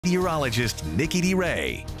Meteorologist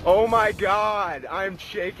Nikki-Dee. Oh my God, I'm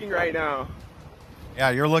shaking right now. Yeah,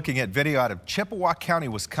 you're looking at video out of Chippewa County,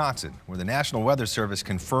 Wisconsin, where the National Weather Service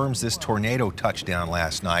confirms this tornado touchdown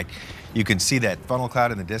last night. You can see that funnel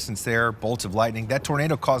cloud in the distance there, bolts of lightning. That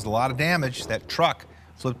tornado caused a lot of damage. That truck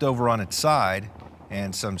flipped over on its side,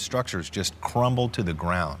 and some structures just crumbled to the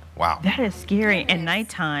ground. Wow. That is scary at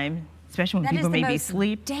nighttime. Especially when people maybe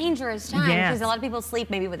sleep. Dangerous time because a lot of people sleep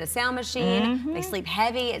maybe with a sound machine. They sleep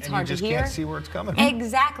heavy. It's hard to hear. You just can't see where it's coming.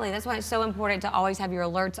 Exactly. That's why it's so important to always have your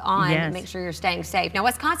alerts on and make sure you're staying safe. Now,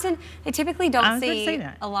 Wisconsin, they typically don't see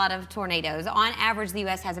a lot of tornadoes. On average, the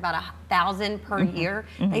U.S. has about 1,000 per year.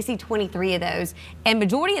 They see 23 of those, and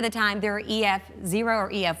majority of the time they're EF0 or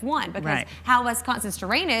EF1 because how Wisconsin's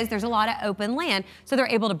terrain is, there's a lot of open land, so they're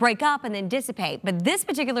able to break up and then dissipate. But this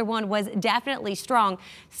particular one was definitely strong,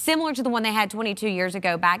 similar to the one they had 22 years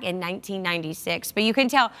ago back in 1996. But you can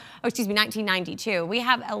tell, 1992. We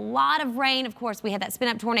have a lot of rain. Of course, we had that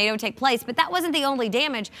spin-up tornado take place, but that wasn't the only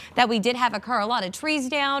damage that we did have occur. A lot of trees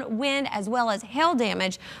down, wind, as well as hail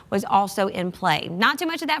damage was also in play. Not too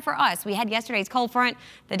much of that for us. We had yesterday's cold front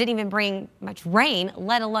that didn't even bring much rain,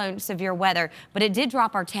 let alone severe weather, but it did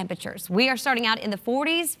drop our temperatures. We are starting out in the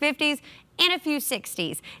 40s, 50s, and a few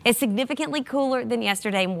 60s. It's significantly cooler than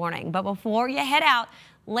yesterday morning, but before you head out,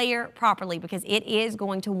 layer properly because it is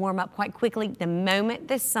going to warm up quite quickly the moment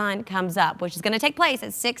the sun comes up, which is going to take place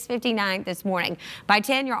at 6:59 this morning. By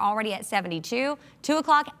 10, you're already at 72. 2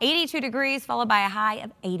 o'clock, 82 degrees, followed by a high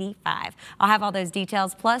of 85. I'll have all those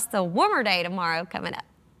details plus the warmer day tomorrow coming up.